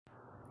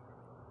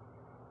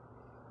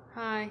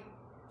Hi.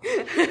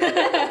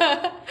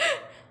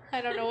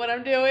 I don't know what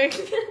I'm doing.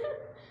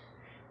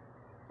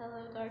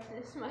 Hello,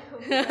 darkness, my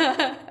home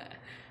friend.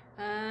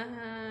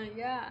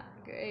 Yeah,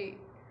 great.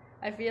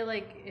 I feel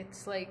like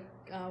it's like,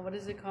 what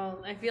is it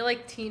called? I feel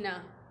like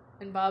Tina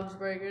in Bob's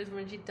Burgers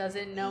when she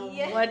doesn't know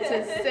what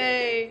to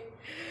say.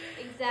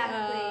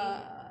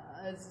 Exactly.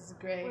 This is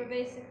great. We're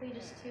basically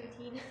just two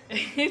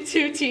Tinas.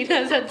 Two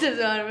Tinas at this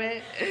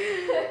moment.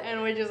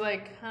 And we're just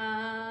like,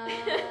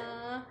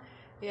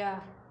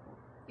 yeah.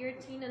 You're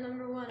Tina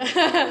number 1.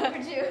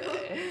 Number 2.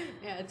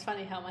 Yeah, it's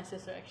funny how my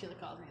sister actually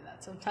calls me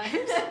that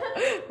sometimes.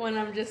 When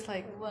I'm just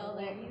like, well,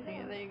 there you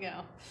go. There you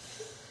go.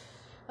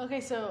 Okay,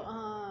 so,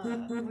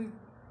 oh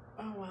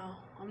wow,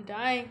 I'm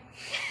dying.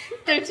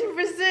 13%,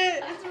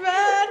 it's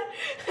bad.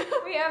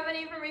 We haven't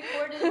even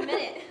recorded a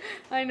minute.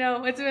 I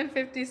know, it's been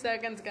 50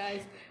 seconds,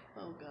 guys.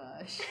 Oh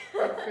gosh,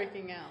 I'm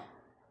freaking out.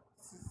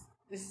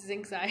 This is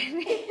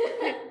anxiety.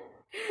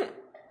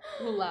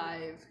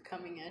 Live,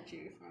 coming at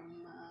you from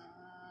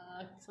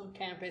some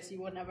campus you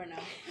would never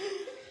know.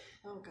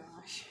 Oh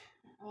gosh.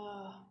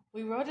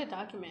 We wrote a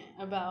document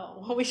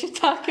about what we should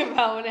talk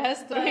about, and it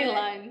has 3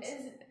 lines.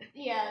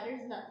 Yeah,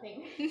 there's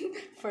nothing.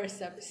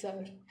 First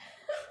episode.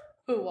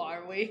 Who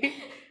are we?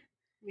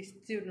 We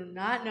still do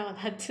not know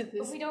that to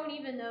this. We don't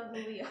even know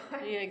who we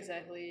are. Yeah,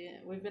 exactly.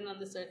 We've been on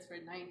this earth for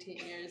 19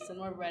 years, and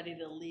we're ready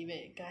to leave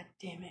it. God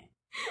damn it.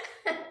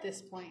 At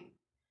this point,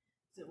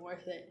 is it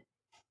worth it?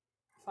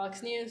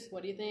 Fox News,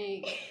 what do you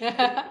think?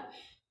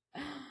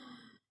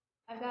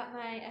 I've got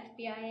my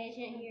FBI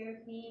agent here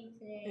with me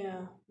today.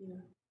 Yeah.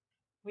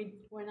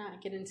 We're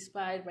not getting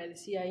spied by the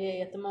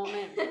CIA at the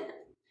moment.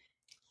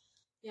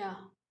 Yeah,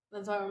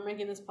 that's why we're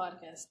making this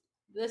podcast.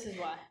 This is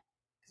why.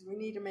 Because we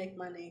need to make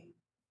money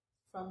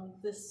from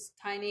this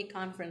tiny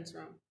conference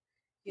room.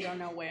 You don't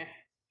know where.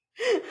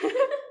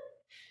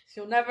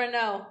 You'll never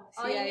know.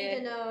 All you need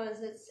to know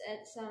is it's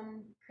at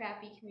some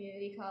crappy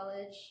community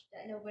college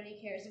that nobody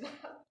cares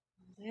about.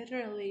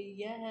 Literally,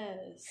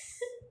 yes.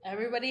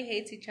 Everybody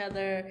hates each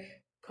other.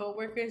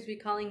 Co-workers be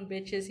calling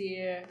bitches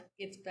here.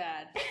 It's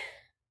bad.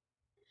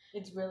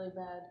 It's really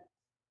bad.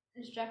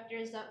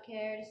 Instructors don't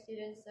care. The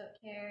students don't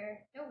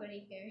care.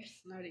 Nobody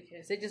cares. Nobody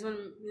cares. They just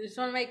want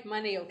to make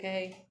money,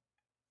 okay?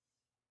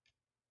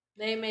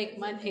 They make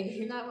money.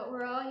 Isn't that what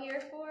we're all here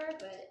for?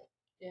 But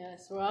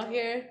yes, we're all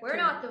here. We're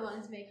not the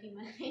ones making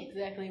money.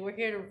 Exactly. We're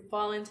here to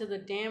fall into the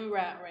damn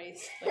rat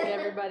race like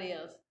everybody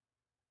else.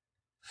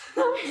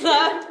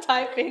 Stop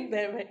typing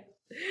there, man.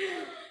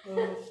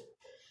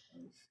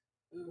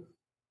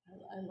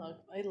 I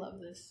love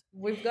this.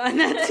 We've gotten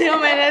at 2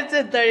 minutes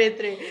and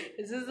 33.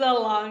 This is the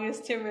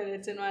longest 2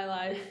 minutes in my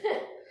life.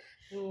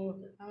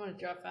 Ooh, I want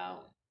to drop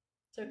out.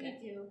 It's okay.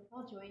 Me too.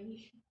 I'll join you.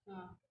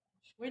 Oh,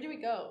 where do we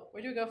go?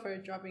 Where do we go for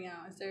dropping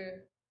out? Is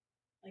there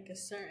like a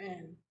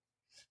certain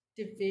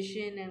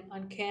division and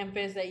on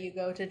campus that you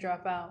go to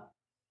drop out?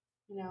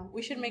 You know,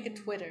 we should make a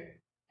Twitter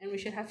and we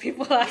should have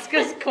people ask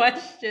us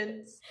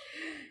questions.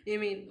 You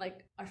mean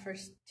like our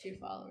first 2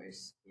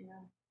 followers, you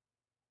know?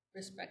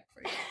 Respect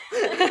for you.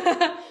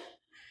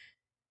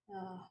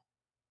 Oh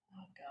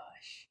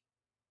gosh.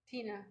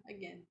 Tina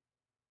again.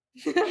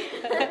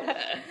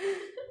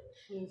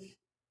 Oof.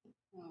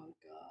 Oh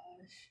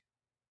gosh.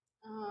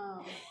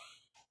 Oh.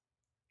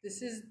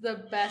 This is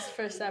the best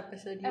first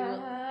episode you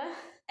will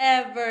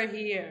ever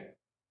hear.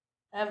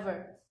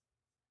 Ever.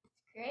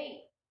 It's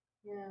great.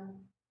 Yeah.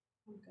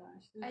 Oh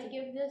gosh. I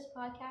give this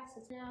podcast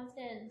a 10 out of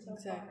 10 so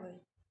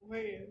exactly. Far.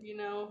 You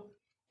know,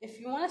 if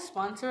you want to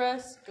sponsor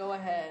us, go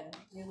ahead.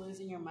 You're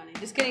losing your money.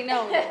 Just kidding.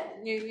 No,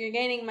 you're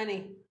gaining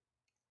money.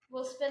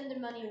 We'll spend the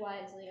money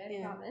wisely, I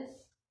promise.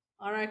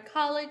 On our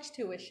college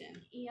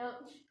tuition.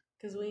 Yep.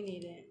 Because we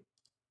need it.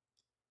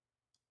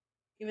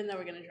 Even though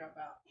we're going to drop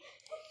out.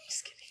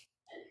 Just kidding.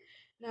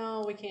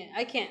 No, we can't.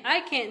 I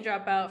can't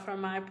drop out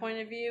from my point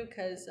of view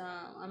because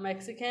I'm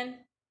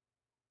Mexican.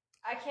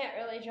 I can't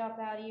really drop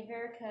out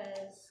either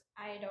because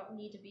I don't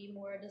need to be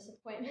more a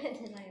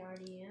disappointment than I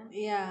already am.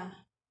 Yeah.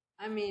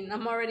 I mean,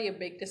 I'm already a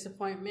big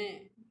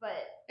disappointment. But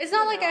it's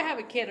not like I have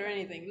a kid or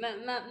anything.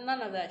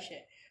 None of that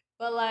shit.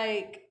 But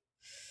like,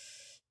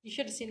 you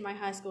should have seen my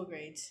high school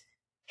grades.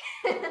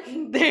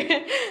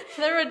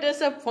 They're a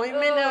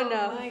disappointment. Oh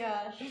no. My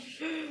gosh.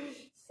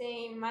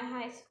 Same. My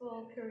high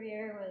school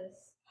career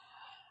was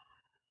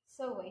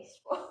so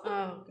wasteful.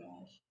 Oh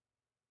gosh.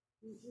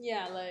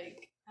 Yeah,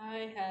 like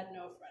I had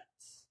no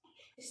friends.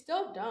 I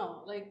still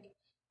don't. Like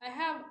I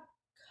have a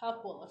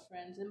couple of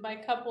friends, and by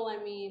couple I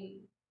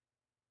mean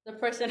the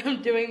person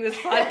I'm doing this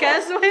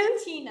podcast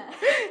with, Tina,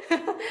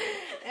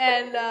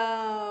 and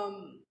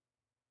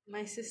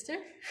my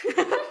sister.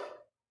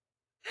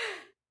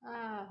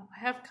 I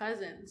have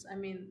cousins. I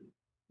mean,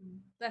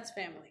 that's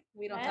family.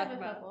 We don't talk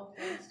about. I have a couple of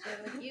friends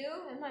too, with you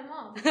and my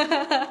mom.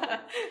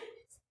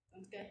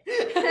 Sounds good.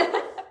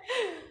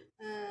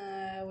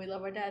 We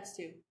love our dads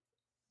too.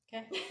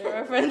 Okay, they're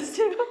our friends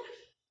too.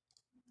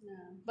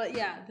 But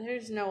yeah,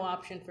 there's no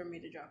option for me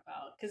to drop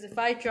out. Because if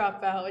I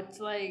drop out, it's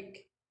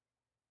like,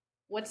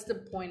 what's the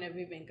point of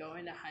even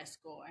going to high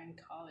school and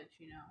college,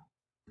 you know?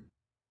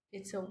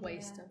 it's a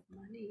waste of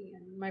money,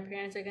 and my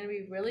parents are gonna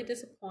be really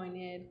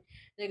disappointed.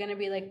 They're gonna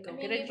be like, "Go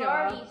get a you've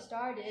job." already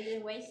started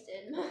and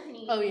wasted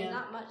money. Oh, There's yeah.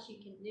 not much you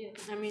can do.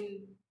 I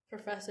mean,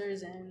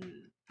 professors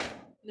and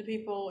the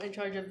people in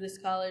charge of this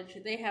college,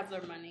 they have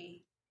their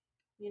money.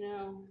 You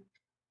know,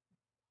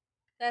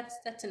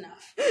 that's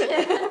enough.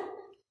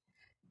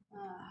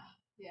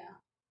 Yeah.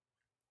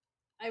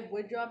 I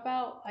would drop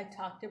out. I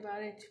talked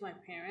about it to my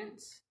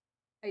parents.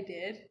 I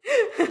did.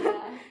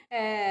 Yeah.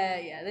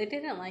 Yeah, they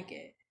didn't like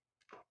it.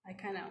 I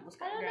kind of almost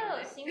got I don't know.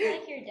 grounded. It seemed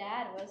like your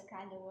dad was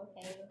kind of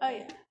okay with Oh,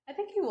 it. yeah. I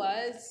think he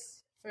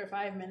was for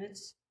 5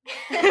 minutes.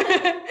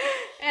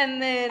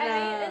 And then... I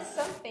mean, it's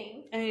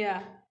something.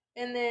 Yeah.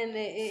 And then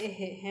it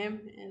hit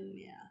him, and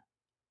yeah.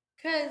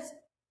 Because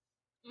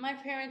my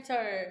parents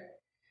are...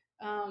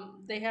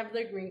 they have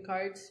their green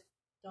cards.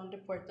 Don't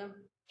deport them.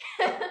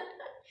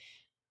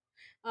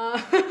 Please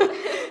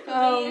don't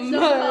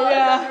call it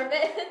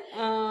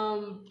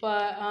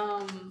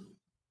government.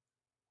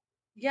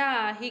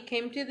 Yeah, he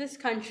came to this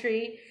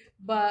country,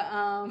 but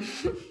I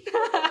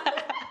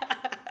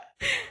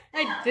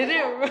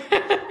didn't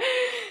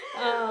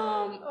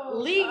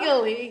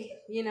legally,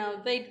 you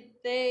know,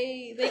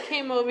 they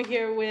came over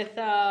here with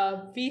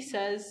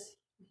visas.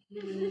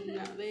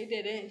 No, they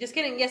didn't. Just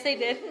kidding. Yes, they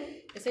did.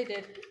 Yes, they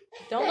did.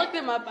 Don't look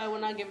them up. I will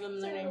not give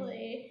them their name.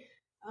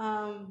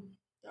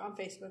 They're on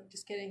Facebook.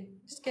 Just kidding.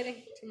 Just kidding.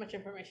 Too much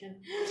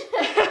information.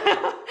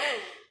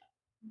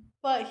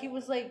 But he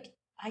was like,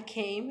 I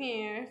came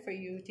here for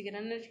you to get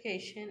an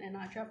education and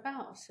not drop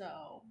out.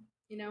 So,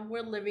 you know,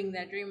 we're living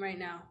that dream right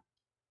now.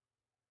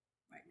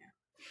 Right now.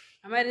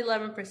 I'm at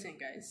 11%,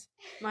 guys.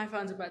 My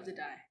phone's about to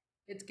die.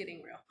 It's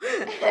getting real.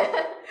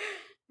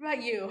 What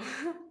about you?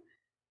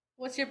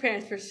 What's your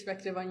parents'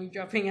 perspective on you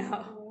dropping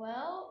out?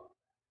 Well,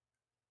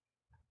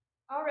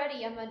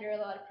 already I'm under a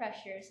lot of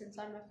pressure since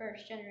I'm a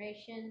first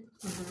generation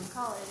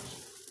college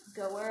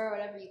goer or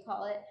whatever you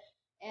call it,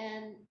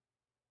 and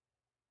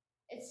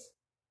it's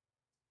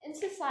in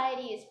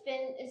society. It's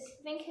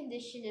been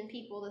conditioned in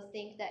people to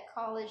think that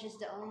college is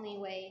the only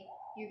way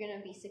you're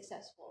gonna be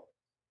successful.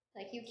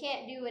 Like you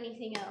can't do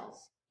anything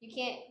else. You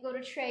can't go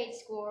to trade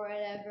school or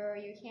whatever.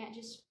 You can't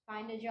just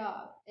find a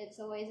job. It's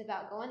always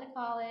about going to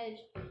college,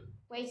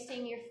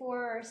 wasting your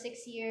 4 or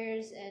 6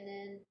 years, and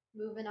then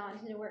moving on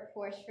to the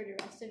workforce for the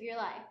rest of your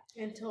life.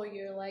 Until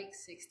you're like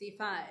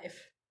 65.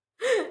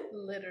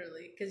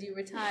 Literally. Because you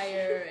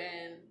retire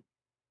and...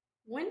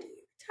 When do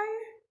you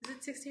retire? Is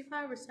it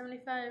 65 or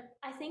 75?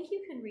 I think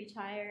you can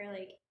retire,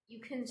 like,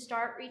 you can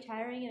start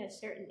retiring at a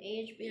certain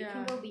age, but you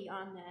can go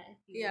beyond that if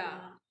you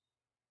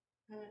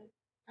want.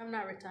 I'm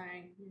not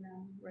retiring, you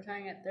know.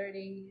 Retiring at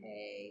 30.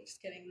 Hey,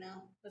 just kidding.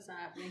 No, that's not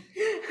happening.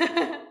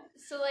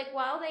 So, like,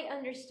 while they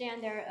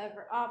understand there are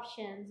other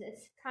options,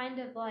 it's kind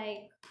of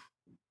like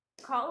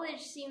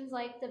college seems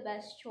like the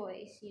best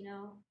choice, you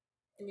know?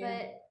 Yeah.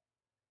 But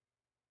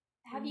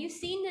have you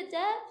seen the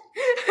depth?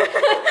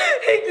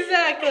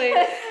 Exactly.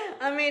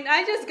 I mean,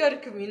 I just go to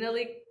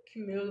community.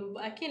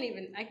 I can't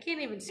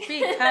even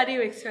speak. How do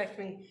you expect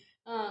me?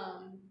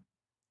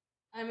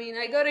 I mean,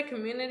 I go to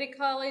community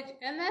college,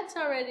 and that's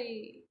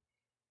already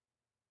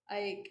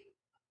like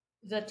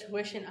the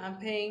tuition I'm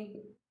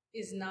paying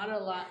is not a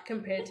lot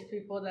compared to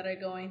people that are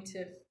going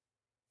to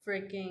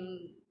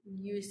freaking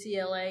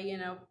UCLA. You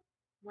know,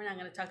 we're not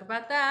going to talk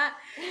about that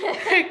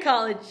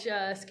college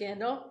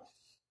scandal,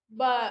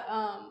 but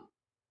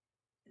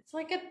it's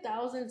like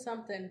 1,000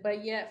 something.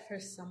 But yet, for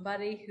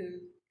somebody who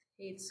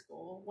hates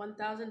school,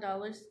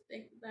 $1,000,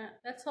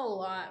 that's a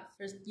lot.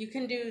 You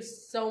can do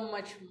so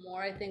much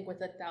more, I think,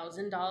 with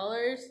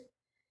 $1,000.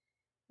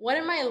 What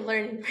am I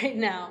learning right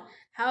now?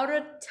 How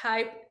to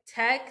type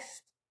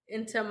text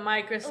into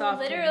Microsoft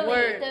Literally,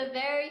 Word. the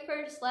very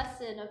first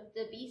lesson of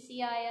the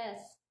BCIS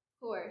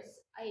course,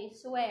 I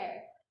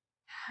swear.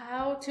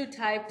 How to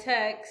type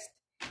text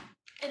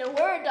in a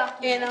Word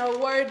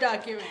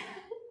document.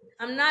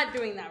 I'm not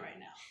doing that right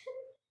now.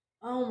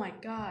 Oh my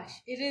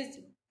gosh, it is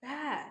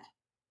bad.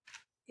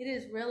 It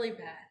is really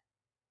bad.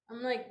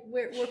 I'm like,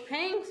 we're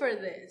paying for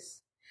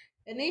this,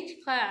 and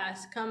each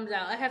class comes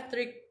out. I have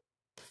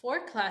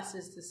 4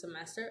 classes this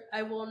semester.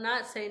 I will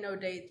not say no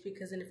dates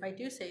because, and if I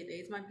do say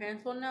dates, my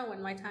parents will know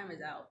when my time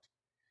is out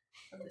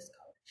of this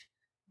college.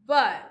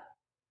 But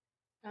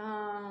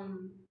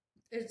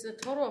it's a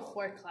total of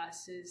 4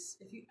 classes.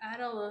 If you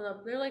add all of them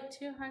up, they're like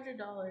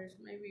 $200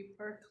 maybe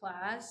per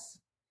class.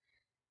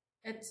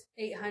 It's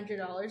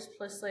 $800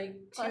 plus like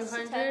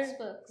 $200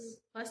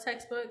 plus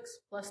textbooks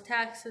plus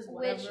taxes,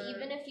 whatever. Which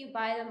even if you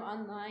buy them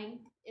online,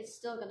 it's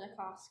still gonna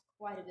cost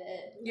quite a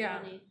bit. Yeah,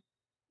 money.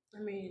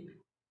 I mean,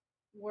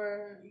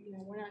 we're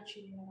not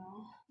cheating at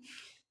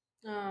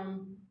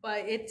all.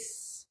 But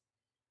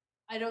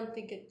I don't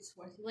think it's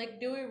worth it. Like,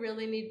 do we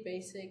really need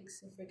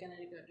basics if we're gonna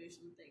go do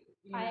something?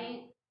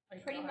 I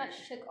pretty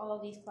much took all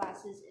of these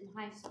classes in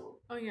high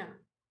school. Oh yeah,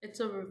 it's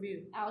a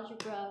review.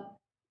 Algebra,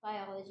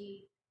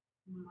 biology,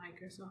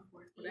 Microsoft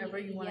Word, whatever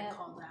you want to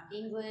call that.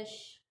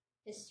 English,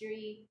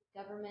 history,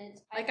 government.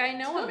 Like, I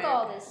know took America.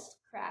 all this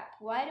crap.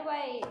 Why do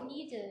I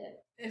need to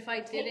If I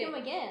did take them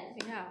again?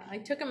 Yeah, I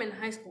took them in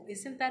high school.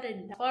 Isn't that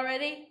enough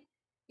already?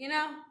 You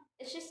know?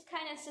 It's just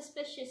kind of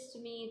suspicious to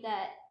me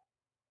that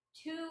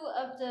 2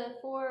 of the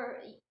 4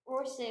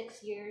 or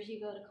 6 years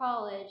you go to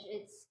college,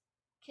 it's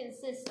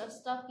consists of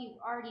stuff you've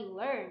already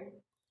learned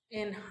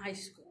in high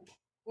school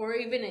or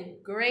even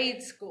in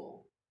grade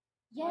school.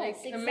 Yes, like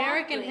exactly.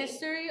 American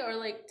history or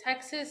like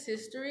Texas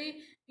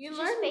history, you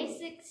just learn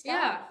basic stuff.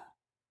 Yeah,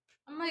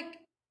 I'm like,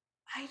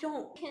 I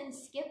don't You can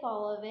skip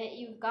all of it.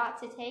 You've got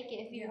to take it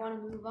if you want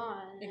to move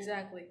on.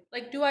 Exactly.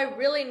 Like, do I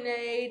really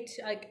need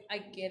to, like, I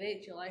get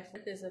it, July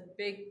 4th is a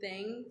big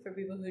thing for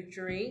people who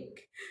drink.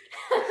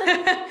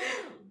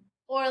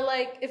 Or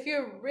like, if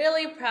you're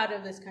really proud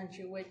of this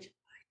country, which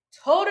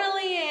I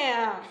totally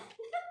am.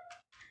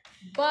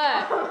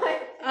 But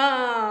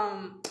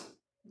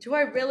do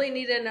I really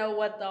need to know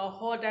what the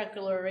whole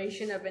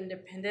Declaration of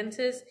Independence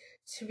is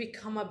to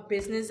become a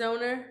business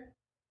owner?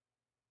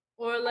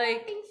 Or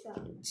like, I think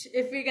so.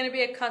 If you're gonna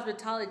be a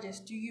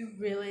cosmetologist, do you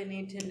really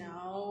need to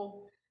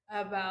know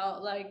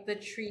about like the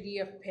Treaty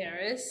of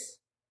Paris?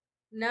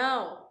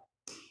 No,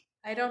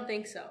 I don't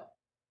think so.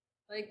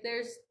 Like,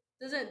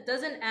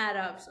 doesn't add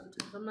up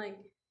sometimes. I'm like,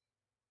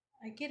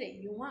 I get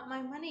it. You want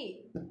my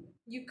money.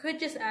 You could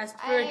just ask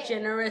for a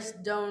generous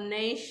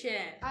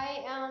donation.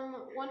 I am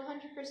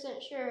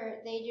 100%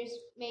 sure they just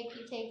make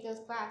you take those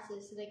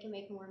classes so they can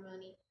make more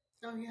money.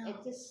 Oh yeah.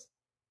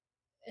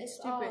 It's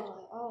stupid.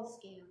 all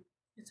a scam.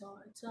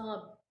 It's all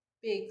a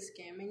big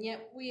scam, and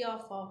yet we all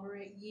fall for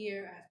it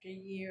year after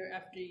year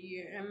after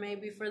year, and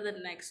maybe for the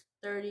next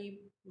 30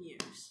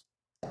 years.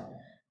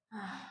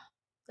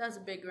 That's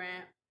a big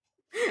rant.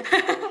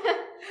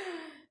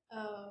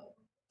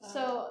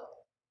 So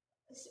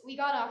we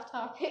got off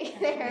topic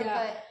there,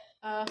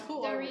 but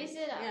the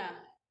reason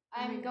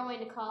I'm going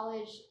to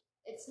college,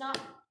 it's not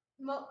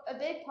a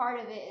big part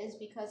of it is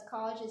because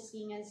college is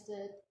seen as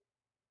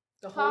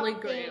the holy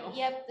grail.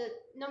 Yep, the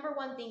number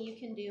one thing you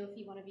can do if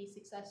you want to be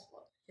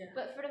successful. Yeah.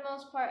 But for the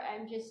most part,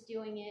 I'm just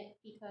doing it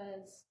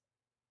because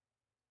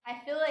I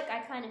feel like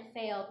I kind of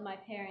failed my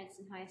parents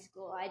in high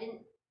school. I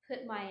didn't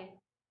put my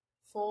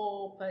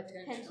full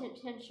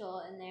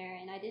potential in there,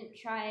 and I didn't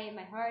try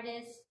my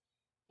hardest.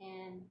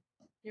 And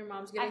your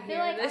mom's gonna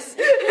hear this.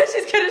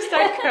 She's gonna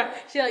start crying.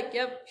 She's like,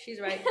 "Yep, she's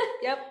right.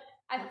 Yep."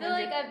 I feel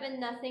like I've been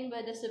nothing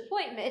but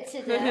disappointment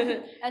to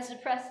them, as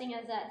depressing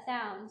as that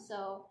sounds.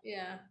 So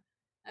yeah,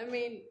 I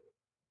mean,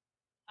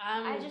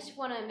 I just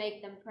want to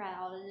make them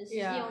proud, and this is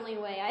the only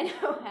way I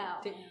know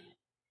how.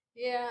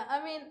 Yeah,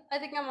 I mean, I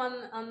think I'm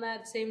on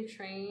that same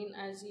train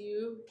as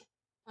you.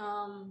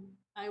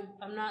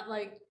 I'm not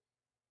like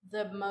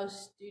the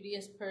most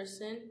studious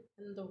person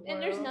in the world,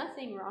 and there's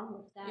nothing wrong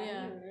with that.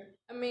 Yeah, either.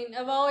 I mean,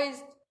 I've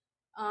always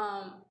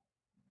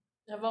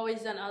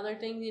done other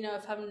things. You know,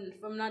 if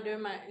I'm not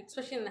doing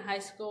especially in high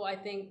school, I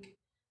think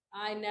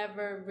I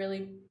never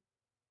really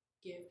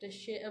gave a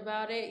shit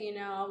about it. You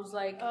know, I was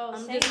like,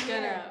 I'm just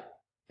gonna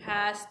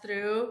pass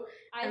through.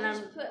 I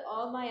just put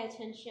all my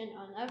attention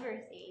on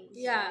other things.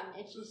 Yeah,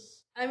 it's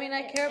just. I mean,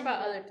 I care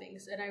about other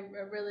things, and I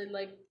really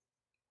like.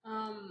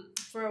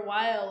 For a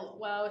while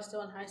I was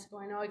still in high school,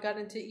 I know I got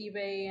into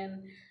eBay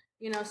and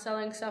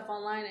selling stuff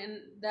online, and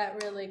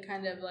that really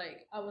kind of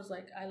like I was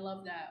like, I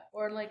love that.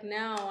 Or like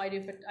now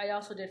I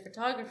also did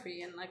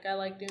photography, and like I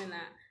like doing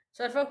that.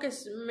 So I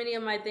focus many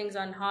of my things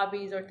on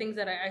hobbies or things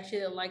that I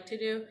actually like to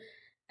do,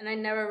 and I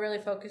never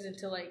really focus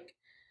into like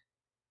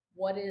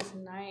what is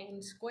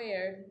 9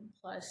 squared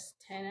plus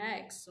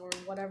 10x or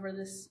whatever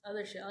this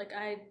other shit. Like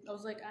I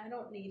was like, I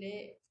don't need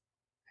it.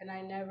 And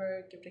I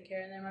never give a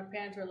care. And then my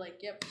parents were like,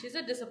 yep, she's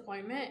a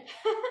disappointment.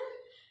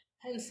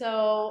 And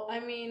so, I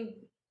mean,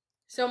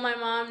 my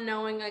mom,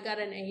 knowing I got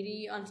an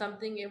 80 on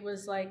something, it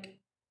was like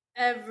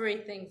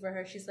everything for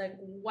her. She's like,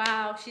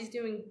 wow, she's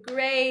doing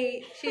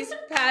great. She's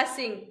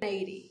passing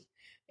 80.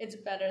 It's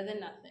better than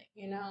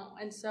nothing,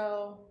 And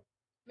so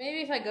maybe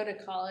if I go to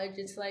college,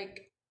 it's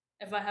like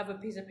if I have a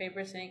piece of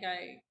paper saying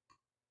I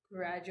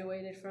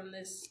graduated from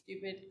this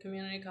stupid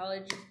community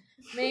college,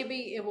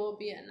 maybe it will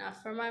be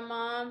enough for my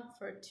mom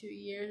for 2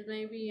 years,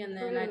 maybe, and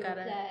then I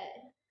gotta.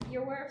 That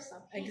you're worth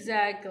something.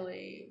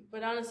 Exactly,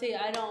 but honestly,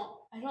 I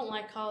don't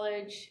like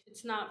college.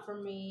 It's not for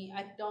me.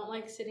 I don't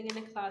like sitting in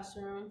a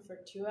classroom for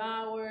 2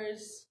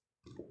 hours,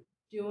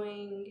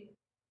 doing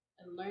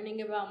and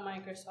learning about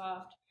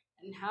Microsoft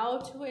and how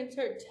to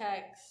insert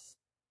text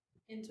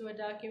into a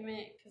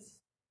document, because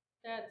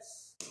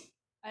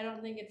I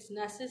don't think it's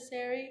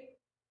necessary.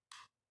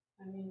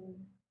 I mean,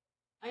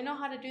 I know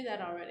how to do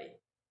that already.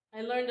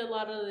 I learned a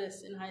lot of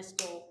this in high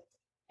school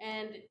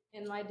and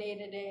in my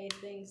day-to-day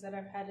things that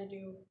I've had to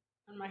do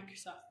on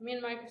Microsoft. Me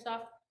and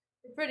Microsoft,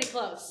 we're pretty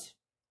close.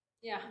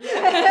 Yeah.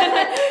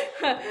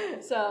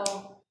 So,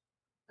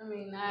 I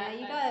mean,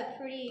 you got a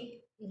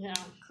pretty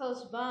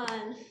close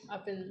bond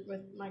up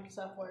with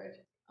Microsoft Word.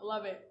 I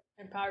love it.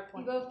 And PowerPoint.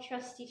 You both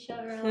trust each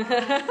other a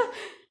lot.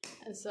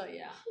 And so,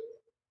 yeah.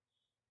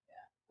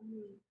 I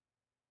mean,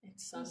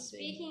 it's something.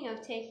 Speaking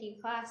of taking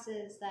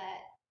classes that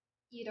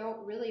you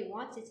don't really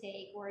want to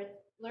take, or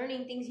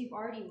learning things you've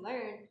already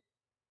learned,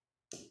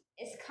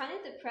 it's kind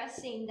of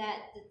depressing that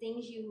the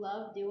things you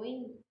love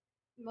doing,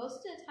 most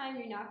of the time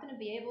you're not going to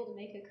be able to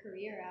make a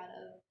career out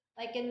of.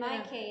 Like in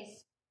my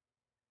case,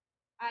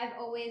 I've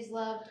always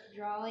loved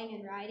drawing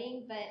and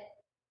writing, but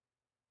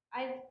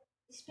I've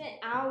spent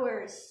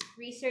hours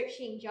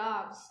researching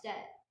jobs that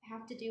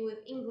have to do with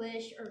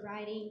English or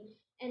writing,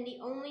 and the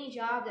only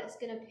job that's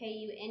going to pay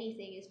you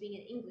anything is being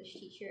an English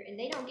teacher, and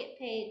they don't get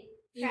paid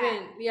crap.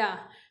 Even, yeah.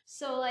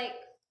 So, like,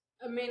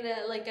 I mean,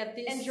 like at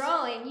these... And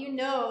drawing, you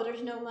know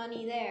there's no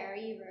money there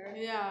either.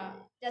 Yeah.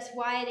 That's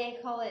why they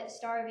call it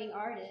starving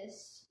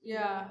artists.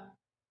 Yeah.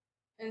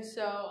 And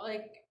so,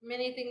 like,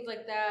 many things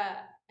like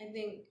that, I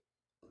think...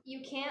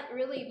 You can't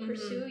really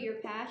pursue your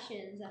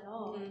passions at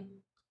all.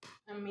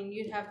 I mean,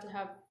 you'd have to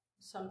have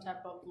some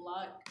type of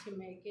luck to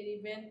make it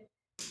even.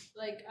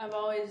 Like, I've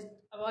always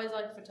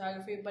liked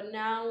photography, but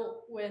now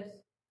with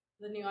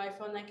the new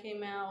iPhone that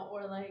came out,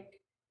 or like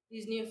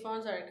these new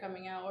phones that are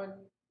coming out, or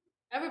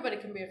everybody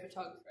can be a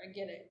photographer, I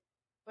get it.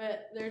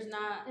 But there's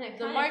not... And it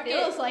kind of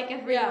feels like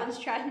everyone's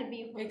trying to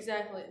be one.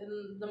 Exactly.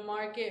 And the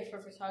market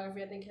for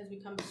photography, I think, has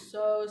become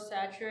so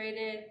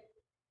saturated.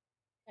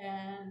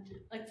 And,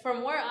 like,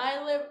 from where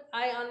I live,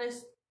 I'm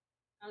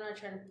not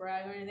trying to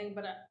brag or anything,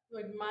 but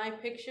like my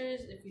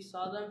pictures, if you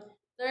saw them,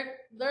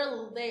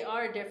 they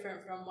are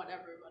different from what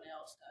everybody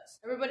else does.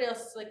 Everybody else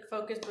is like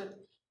focused with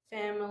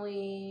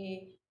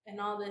family and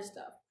all this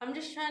stuff. I'm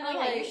just trying to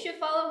like... you should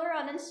follow her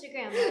on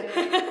Instagram,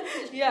 by the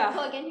way. Just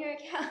plug in your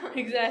account.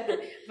 Exactly.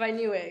 If I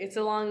knew it. It's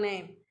a long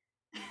name.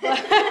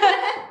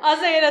 I'll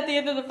say it at the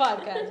end of the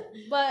podcast.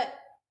 But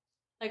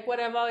like what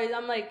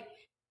I'm like,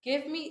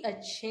 give me a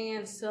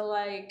chance to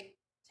like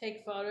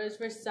take photos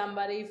for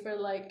somebody for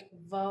like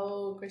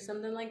Vogue or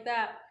something like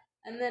that,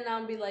 and then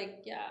I'll be like,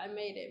 yeah, I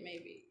made it,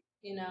 maybe,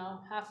 you know,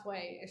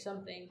 halfway or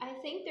something. I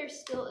think there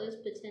still is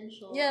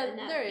potential in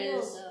that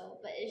field though,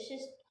 but it's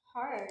just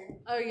hard.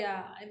 Oh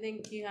yeah, I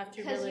think you have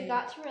to because you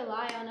got to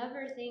rely on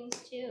other things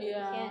too.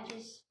 Yeah. You can't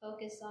just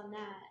focus on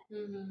that.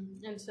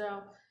 And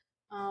so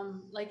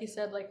like you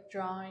said, like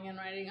drawing and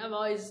writing,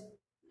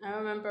 I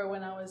remember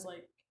when I was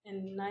like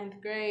in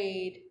 9th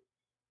grade,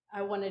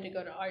 I wanted to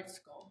go to art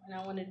school, and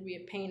I wanted to be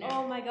a painter.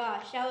 Oh my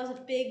gosh, that was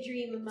a big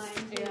dream of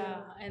mine too.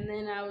 Yeah, and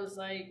then I was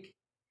like,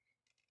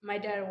 my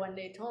dad one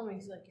day told me,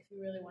 he's like, if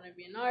you really want to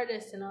be an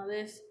artist and all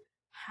this,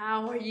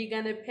 how are you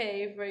going to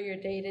pay for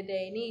your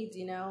day-to-day needs,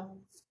 you know?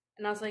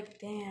 And I was like,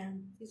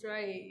 damn, he's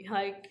right.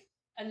 Like,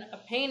 a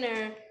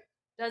painter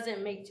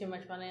doesn't make too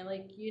much money.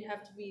 Like, you'd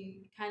have to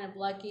be kind of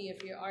lucky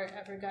if your art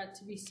ever got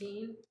to be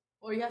seen.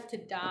 Or you have to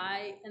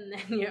die and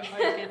then your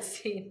art gets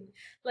seen,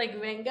 like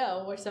Van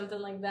Gogh or something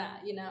like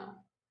that, you know.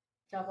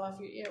 Chop off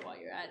your ear while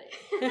you're at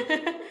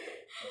it.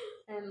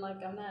 And like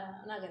I'm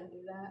not gonna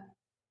do that.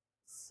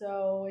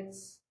 So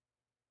it's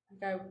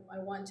like I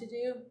want to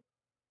do.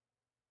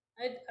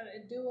 I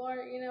do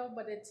art, you know,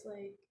 but it's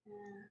like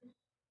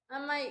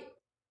I might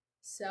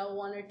sell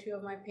 1 or 2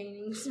 of my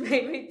paintings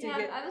maybe to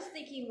get... I was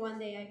thinking one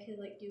day I could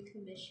like do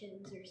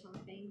commissions or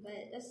something,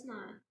 but that's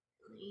not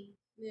really...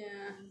 Yeah,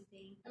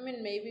 I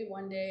mean, maybe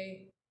one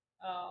day,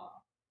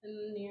 in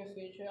the near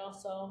future,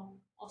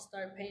 I'll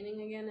start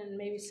painting again and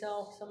maybe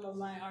sell some of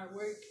my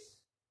artwork.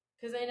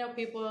 Because I know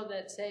people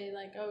that say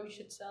like, "Oh, you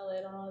should sell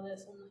it" and all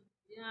this. I'm like,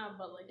 yeah,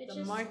 but like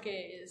the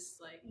market is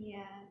like...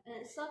 Yeah, and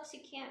it sucks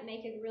you can't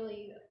make a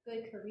really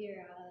good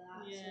career out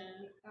of that. Yeah,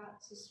 so you've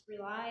got to just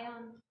rely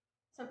on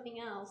something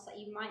else that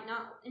you might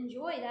not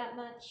enjoy that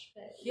much,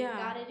 but you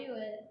got to do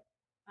it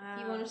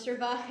if you want to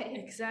survive.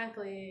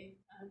 Exactly.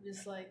 I'm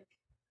just like.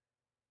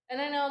 And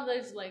I know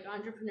there's like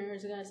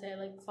entrepreneurs are gonna say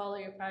like follow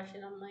your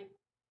passion. I'm like,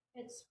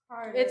 it's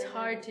hard. It's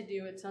hard to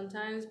do it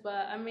sometimes,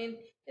 but I mean,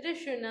 it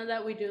is true now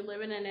that we do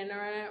live in an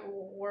internet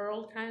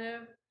world, kind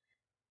of.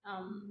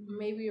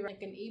 Maybe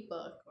like an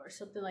ebook or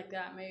something like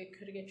that. Maybe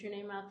could get your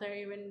name out there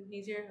even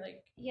easier.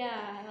 Like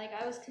like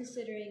I was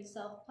considering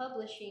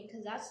self-publishing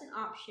because that's an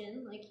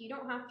option. Like you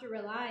don't have to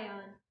rely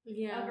on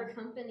other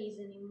companies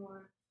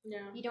anymore.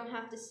 Yeah, you don't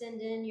have to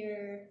send in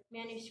your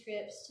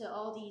manuscripts to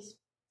all these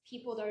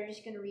people that are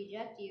just going to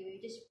reject you.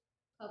 You just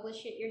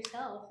publish it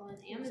yourself on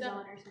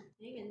Amazon or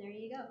something, and there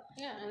you go.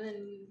 Yeah, and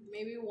then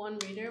maybe one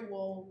reader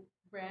will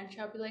branch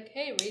out, be like,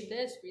 hey, read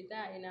this, read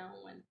that, you know,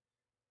 and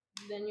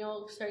then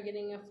you'll start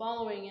getting a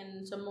following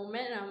and some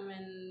momentum,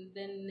 and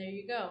then there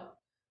you go.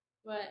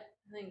 But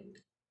I think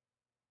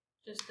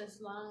just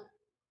as long...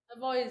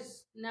 I've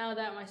always... Now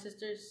that my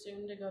sister's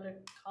soon to go to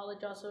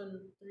college also in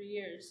 3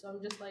 years, so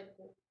I'm just like,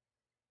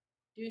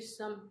 do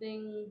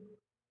something...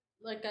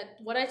 Like,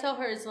 what I tell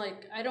her is,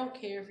 like, I don't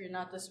care if you're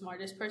not the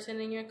smartest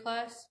person in your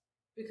class,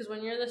 because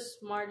when you're the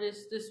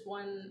smartest, this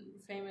one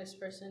famous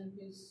person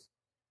who's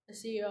the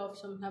CEO of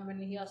some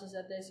company, he also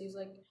said this, he's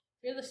like,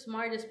 if you're the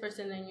smartest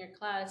person in your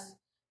class,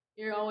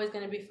 you're always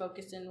going to be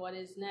focused in what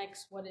is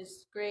next, what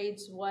is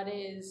grades, what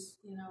is,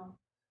 you know,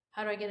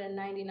 how do I get a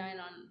 99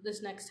 on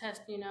this next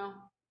test, you know?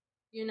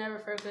 You're never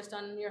focused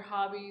on your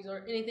hobbies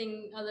or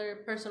anything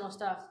other personal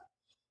stuff.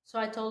 So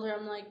I told her,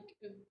 I'm like,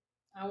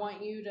 I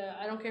want you to,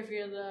 I don't care if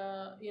you're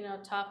the,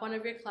 top one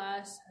of your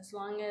class, as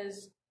long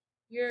as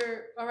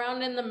you're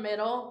around in the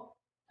middle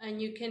and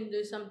you can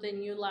do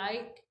something you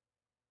like,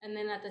 and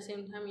then at the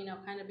same time,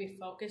 kind of be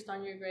focused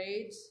on your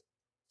grades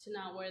to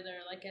not where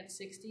they're like at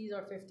 60s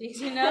or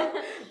 50s.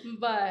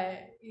 But,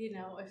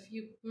 if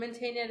you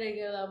maintain it at a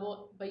good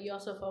level, but you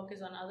also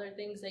focus on other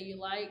things that you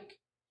like,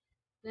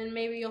 then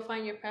maybe you'll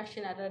find your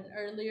passion at an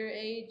earlier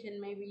age, and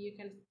maybe you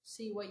can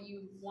see what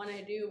you want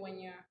to do when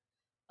you're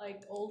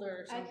like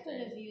older or something. I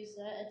could have used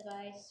that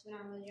advice when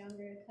I was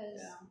younger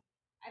because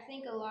I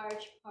think a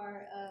large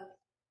part of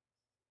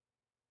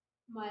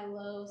my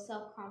low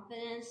self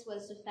confidence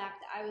was the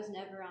fact that I was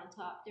never on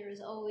top. There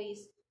was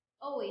always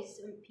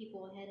some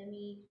people ahead of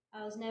me.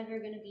 I was never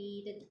gonna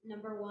be the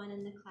number one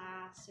in the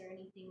class or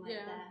anything like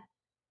that.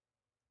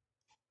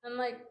 And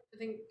like I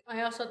think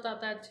I also thought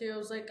that too. I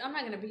was like, I'm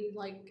not gonna be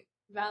like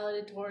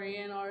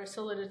valedictorian or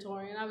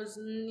salutatorian. I was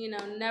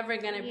never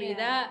gonna be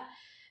that.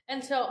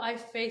 And so I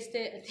faced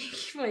it. I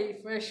think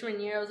my freshman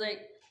year, I was like,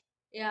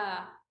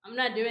 yeah, I'm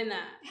not doing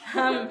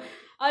that.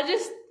 I'll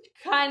just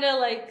kind of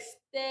like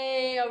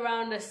stay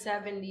around a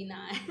 79.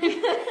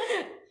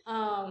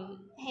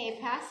 Hey,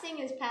 passing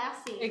is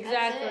passing.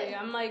 Exactly.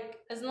 I'm like,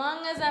 as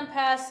long as I'm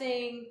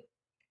passing,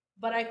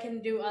 but I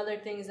can do other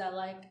things I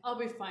like, I'll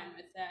be fine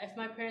with that. If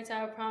my parents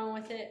have a problem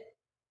with it,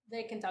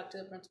 they can talk to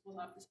the principal's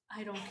office.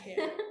 I don't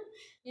care.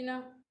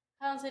 I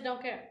honestly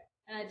don't care.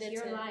 And I did it's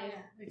your say, life.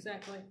 yeah,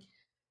 exactly.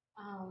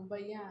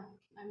 But yeah,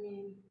 I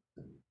mean,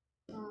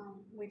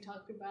 we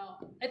talked about,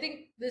 I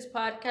think this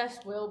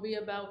podcast will be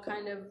about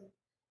kind of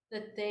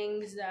the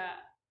things that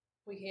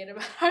we hate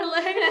about our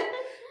life,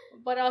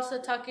 but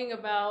also talking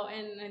about,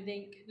 and I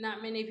think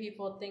not many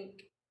people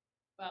think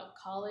about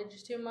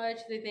college too much.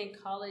 They think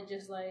college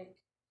is like,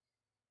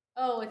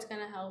 oh, it's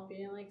gonna help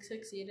you like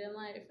succeed in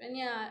life, and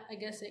yeah, I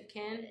guess it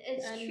can.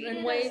 It's and, treated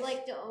in ways, as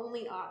like the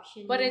only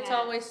option. But it's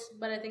always,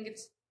 but I think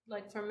it's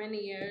like for many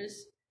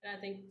years, and I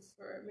think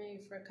for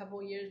maybe for a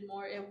couple years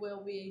more, it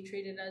will be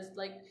treated as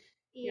like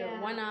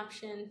your one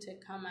option to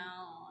come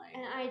out. Like,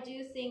 and I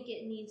do think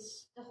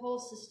the whole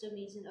system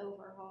needs an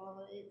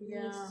overhaul. It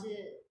needs to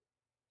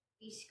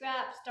be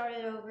scrapped,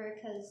 started over,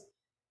 because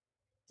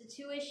the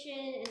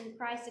tuition and the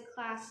price of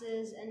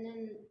classes and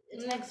then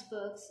the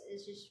textbooks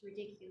is just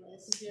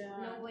ridiculous.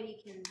 Yeah. Nobody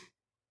can.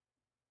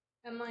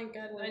 And like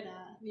that.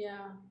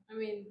 Yeah, I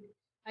mean,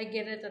 I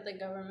get it that the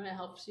government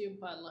helps you,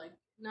 but like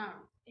not.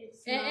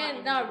 It's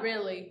not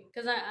really,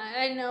 because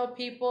I know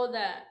people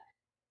that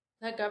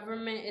the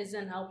government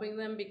isn't helping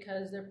them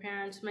because their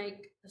parents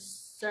make a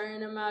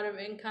certain amount of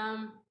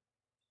income.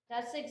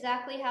 That's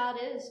exactly how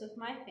it is with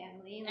my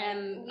family. Like,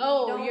 and you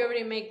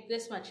already make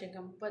this much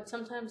income, but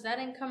sometimes that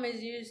income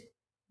is used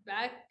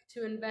back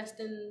to invest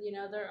in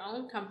their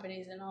own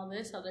companies and all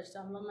this other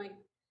stuff. I'm like,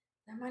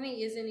 that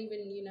money isn't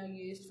even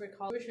used for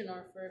college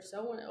or for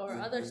someone or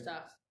other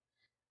stuff.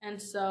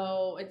 And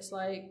so it's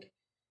like,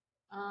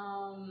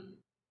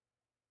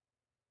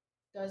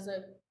 does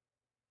it,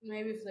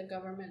 maybe if the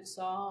government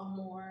saw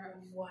more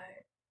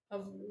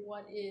of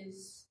what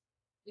is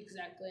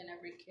exactly in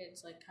every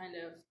kid's like kind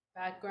of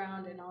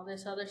background and all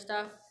this other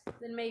stuff,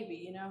 then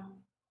maybe,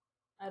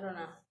 I don't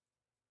know.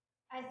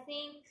 I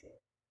think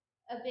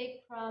a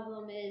big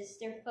problem is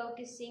they're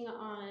focusing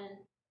on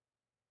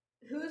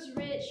who's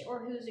rich or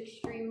who's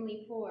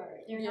extremely poor.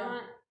 They're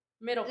not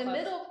middle class. The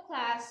middle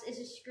class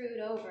is screwed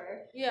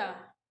over. Yeah,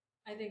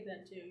 I think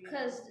that too.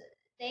 Because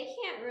they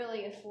can't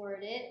really afford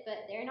it,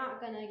 but they're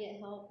not gonna get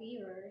help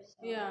either.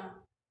 So. Yeah,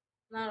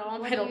 not all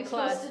what middle are you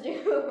class. Supposed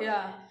to do?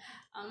 Yeah,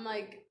 I'm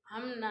like,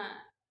 I'm not.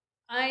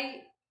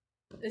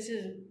 This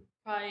is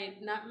probably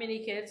not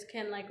many kids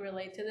can like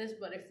relate to this,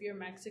 but if you're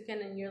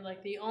Mexican and you're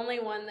like the only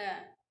one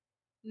that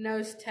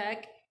knows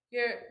tech,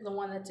 you're the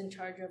one that's in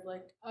charge of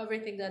like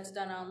everything that's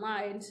done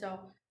online. So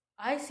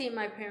I see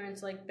my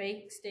parents like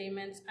bank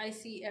statements. I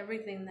see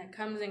everything that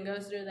comes and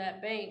goes through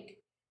that bank,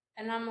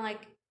 and I'm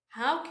like,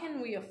 how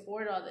can we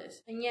afford all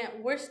this? And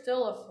yet we're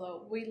still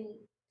afloat. We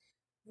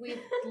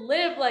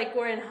live like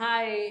we're in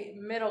high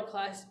middle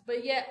class,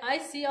 but yet I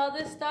see all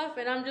this stuff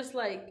and I'm just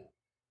like,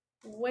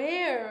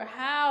 where,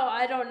 how,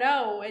 I don't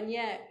know. And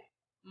yet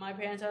my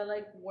parents are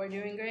like, we're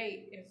doing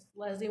great. If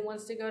Leslie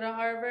wants to go to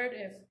Harvard,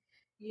 if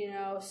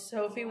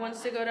Sophie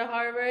wants to go to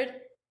Harvard,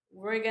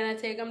 we're gonna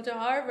take them to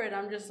Harvard.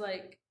 I'm just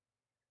like,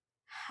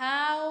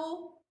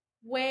 how,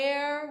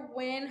 where,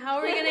 when, how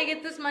are we gonna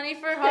get this money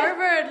for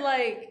Harvard?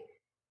 Like,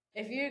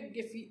 if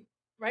you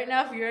right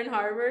now, if you're in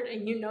Harvard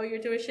and you know your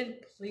tuition,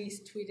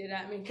 please tweet it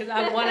at me, because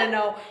I want to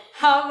know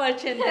how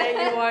much in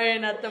debt you are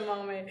in at the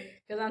moment.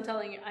 Because I'm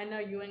telling you, I know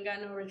you ain't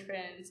got no rich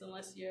parents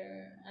unless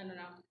you're, I don't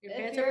know.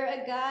 If you're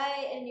a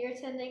guy and you're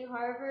attending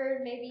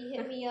Harvard, maybe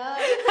hit me up.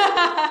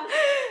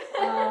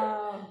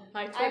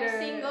 My Twitter. I'm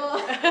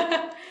single.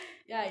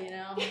 Yeah,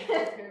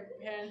 if your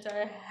parents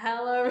are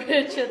hella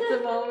rich at the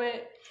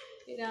moment,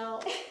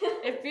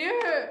 if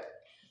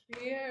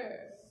your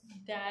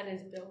dad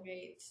is Bill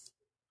Gates,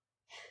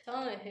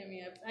 tell him to hit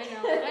me up.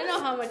 I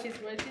know how much he's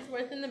worth. He's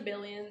worth in the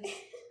billions.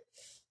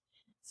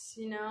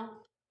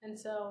 And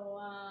so,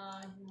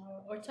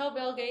 or tell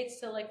Bill Gates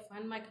to like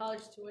fund my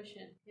college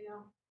tuition.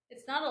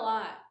 It's not a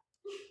lot.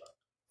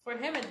 For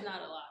him, it's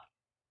not a lot.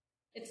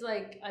 It's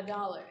like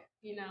 $1.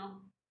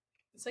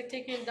 It's like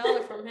taking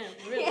 $1 from him.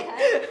 Really. Yeah,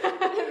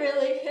 it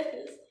really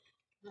is.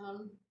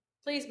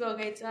 Please, Bill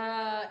Gates,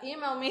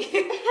 email me.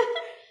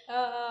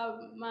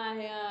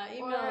 My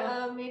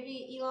email. Or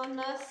maybe Elon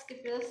Musk,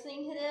 if you're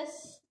listening to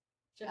this.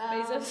 Jeff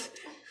Bezos.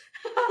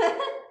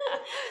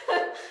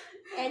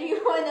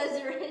 Anyone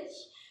that's rich.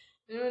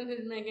 Anyone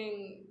who's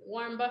making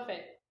Warren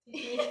Buffett.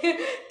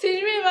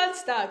 Teach me about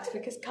stocks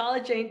because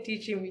college ain't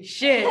teaching me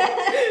shit.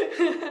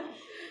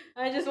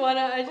 I just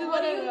wanna know.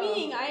 What do you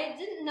mean? I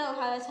didn't know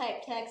how to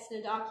type text in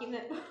a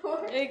document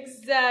before.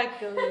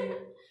 Exactly.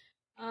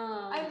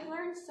 I've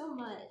learned so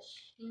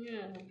much.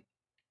 Yeah.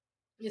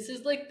 This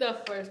is like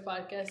the first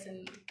podcast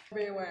in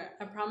everywhere.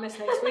 I promise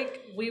next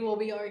week we will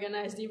be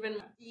organized even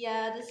more.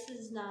 Yeah, this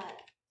is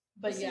not.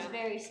 But this is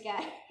very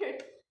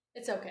scattered.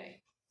 It's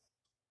okay.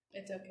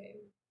 It's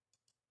okay.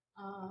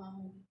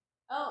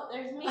 Oh,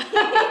 there's me.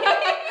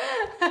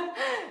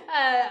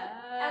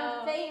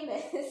 I'm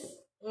famous.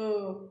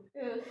 Ooh.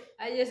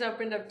 I just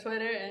opened up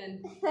Twitter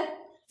and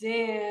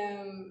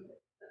damn,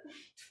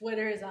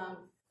 Twitter is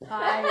on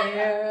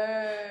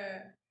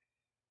fire.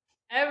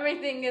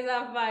 Everything is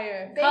on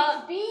fire.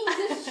 Baked beans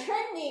is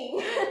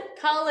trending.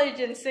 College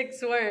in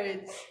 6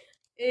 words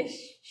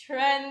is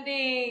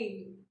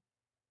trending.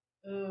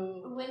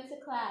 Ooh. Went to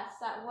class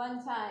that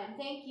one time.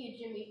 Thank you,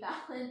 Jimmy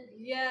Fallon.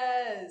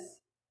 Yes.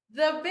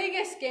 The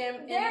biggest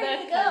scam in the country.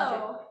 There you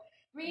go.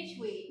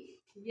 Retweet.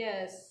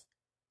 Yes.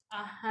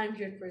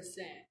 100%.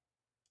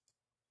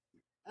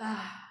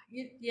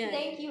 Yeah.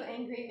 Thank you,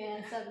 Angry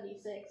Man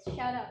 76.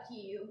 Shout out to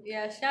you.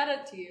 Yeah, shout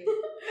out to you.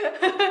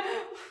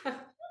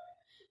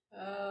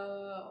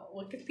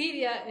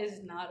 Wikipedia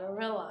is not a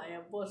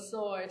reliable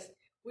source.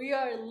 We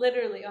are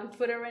literally on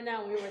Twitter right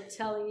now. We were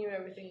telling you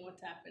everything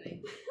what's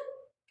happening.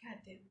 God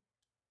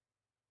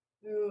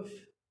damn. Oof.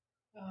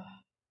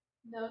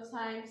 No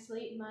time,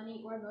 sleep,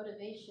 money, or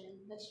motivation.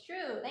 That's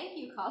true. Thank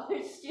you,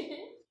 college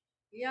student.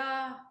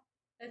 Yeah,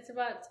 it's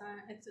about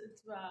time. It's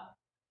about.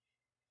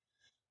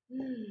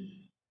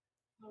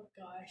 Oh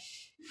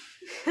gosh.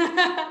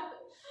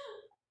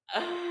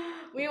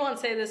 We won't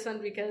say this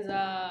one because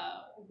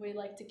we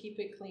like to keep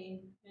it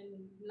clean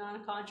and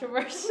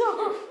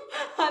non-controversial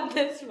on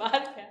this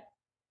podcast.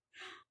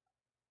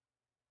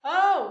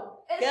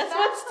 Oh, guess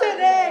what's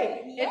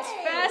today? Yay. It's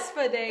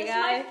FAFSA day,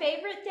 guys. It's my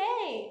favorite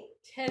day.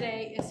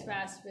 Today is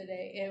FAFSA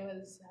day. It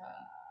was,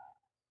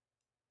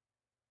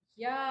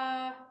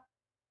 yeah,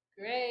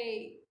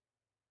 great.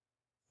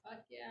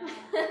 Fuck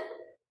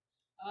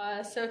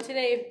yeah. So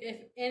today,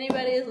 if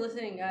anybody is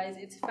listening, guys,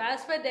 it's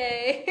FAFSA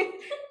day.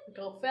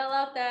 Go fill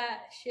out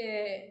that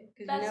shit.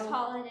 Best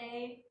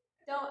holiday.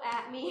 Don't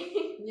at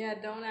me. Yeah,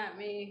 don't at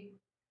me.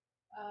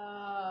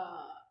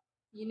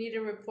 You need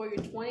to report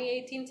your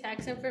 2018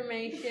 tax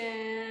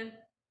information.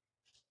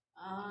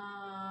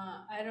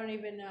 I don't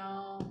even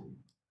know.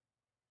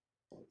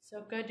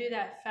 So go do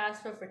that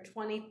FAFSA for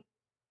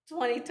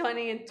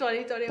 2020 and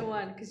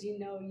 2021 because you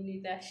know you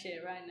need that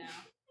shit right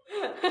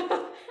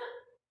now.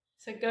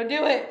 So go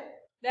do it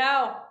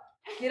now.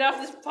 Get off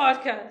this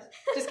podcast.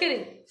 Just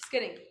kidding. Just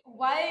kidding.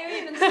 Why are you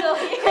even still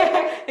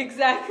here?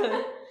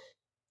 Exactly.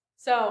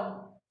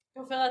 So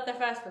go fill out the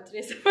FAFSA.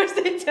 Today's the first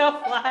day to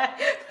apply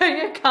for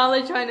your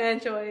college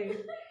financial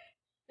aid.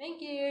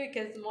 Thank you,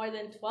 because more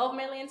than 12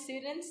 million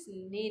students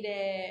need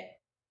it.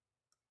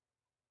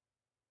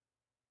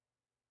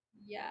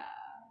 Yeah.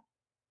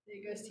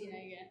 There goes Tina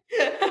again.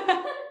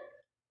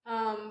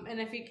 And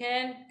if you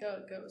can,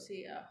 go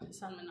see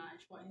Hassan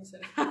Minaj, what he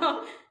said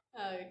about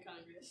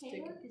Congress.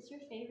 Hey, look, it's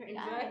your favorite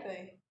guy.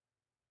 Exactly.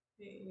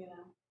 You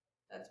know,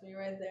 that's me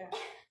right there.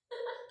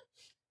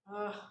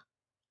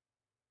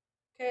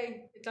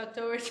 Okay, it's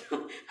October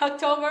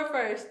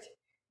 1st.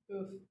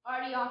 Oof.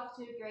 Already off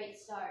to a great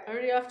start.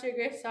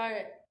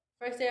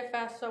 First day of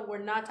FAFSA. We're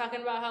not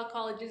talking about how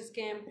college is a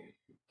scam.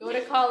 Go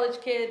to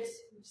college, kids.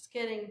 I'm just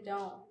kidding.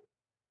 Don't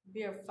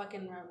be a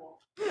fucking rebel.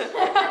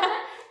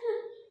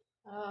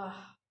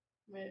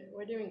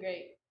 We're doing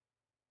great.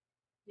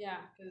 Yeah,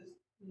 because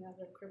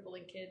they're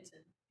crippling kids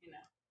and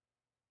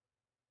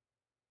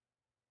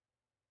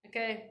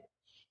Okay.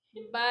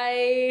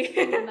 Bye.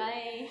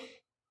 Bye.